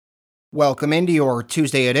Welcome into your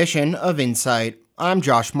Tuesday edition of Insight. I'm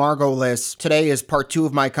Josh Margolis. Today is part 2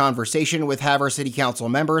 of my conversation with Havre City Council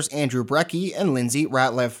members Andrew Brekke and Lindsay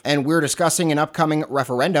Ratliff, and we're discussing an upcoming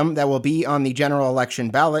referendum that will be on the general election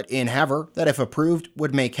ballot in Havre that, if approved,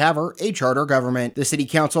 would make Havre a charter government. The City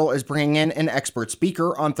Council is bringing in an expert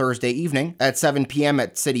speaker on Thursday evening at 7 p.m.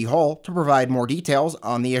 at City Hall to provide more details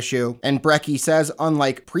on the issue. And Brekke says,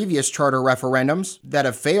 unlike previous charter referendums that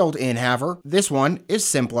have failed in Havre, this one is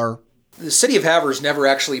simpler. The City of Havre has never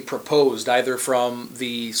actually proposed, either from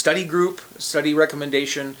the study group, study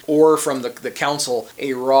recommendation, or from the council,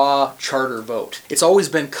 a raw charter vote. It's always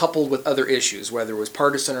been coupled with other issues, whether it was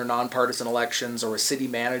partisan or nonpartisan elections, or a city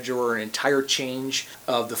manager, or an entire change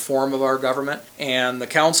of the form of our government. And the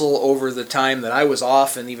council, over the time that I was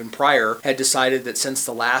off and even prior, had decided that since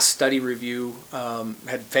the last study review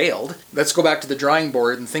had failed, let's go back to the drawing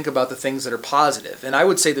board and think about the things that are positive. And I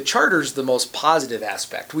would say the charter's the most positive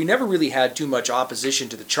aspect. We never really had too much opposition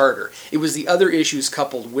to the charter. It was the other issues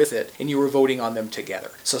coupled with it, and you were voting on them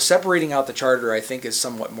together. So separating out the charter, I think, is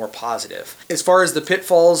somewhat more positive. As far as the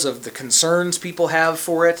pitfalls of the concerns people have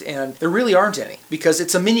for it, and there really aren't any, because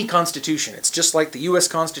it's a mini constitution. It's just like the U.S.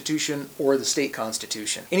 Constitution or the state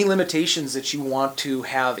constitution. Any limitations that you want to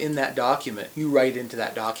have in that document, you write into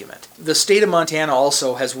that document. The state of Montana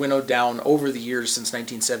also has winnowed down over the years since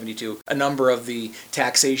 1972 a number of the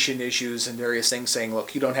taxation issues and various things, saying,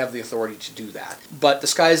 look, you don't have the authority to do that. But the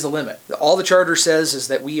sky's the limit. All the charter says is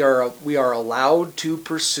that we are allowed to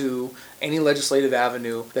pursue any legislative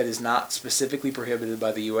avenue that is not specifically prohibited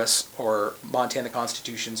by the U.S. or Montana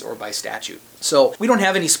constitutions or by statute. So we don't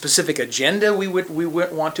have any specific agenda we would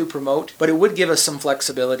want to promote, but it would give us some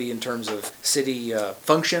flexibility in terms of city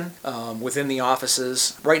function within the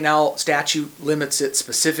offices. Right now, statute limits it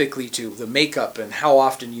specifically to the makeup and how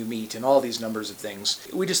often you meet and all these numbers of things.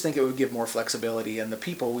 We just think it would give more flexibility, and the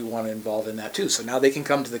people we want to involve in that too. So now they can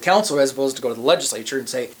come to the council as opposed to go to the legislature and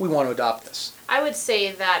say, we want to adopt this. I would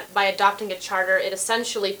say that by adopting a charter, it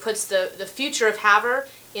essentially puts the future of Havre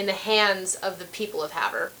in the hands of the people of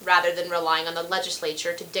Havre, rather than relying on the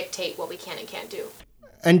legislature to dictate what we can and can't do.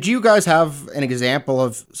 And do you guys have an example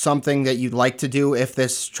of something that you'd like to do if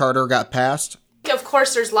this charter got passed? Of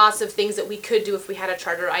course, there's lots of things that we could do if we had a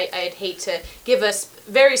charter. I'd hate to give us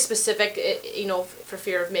very specific, for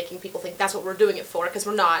fear of making people think that's what we're doing it for, because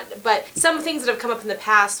we're not. But some things that have come up in the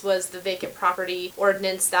past was the vacant property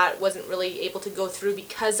ordinance that wasn't really able to go through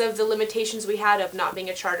because of the limitations we had of not being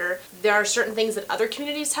a charter. There are certain things that other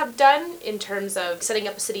communities have done in terms of setting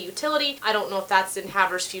up a city utility. I don't know if that's in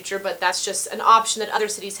Havre's future, but that's just an option that other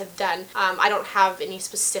cities have done. I don't have any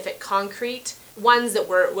specific concrete ones that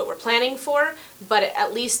we're planning for, but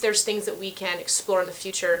at least there's things that we can explore in the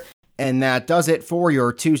future. And that does it for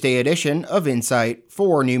your Tuesday edition of Insight.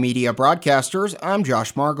 For New Media Broadcasters, I'm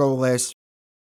Josh Margolis.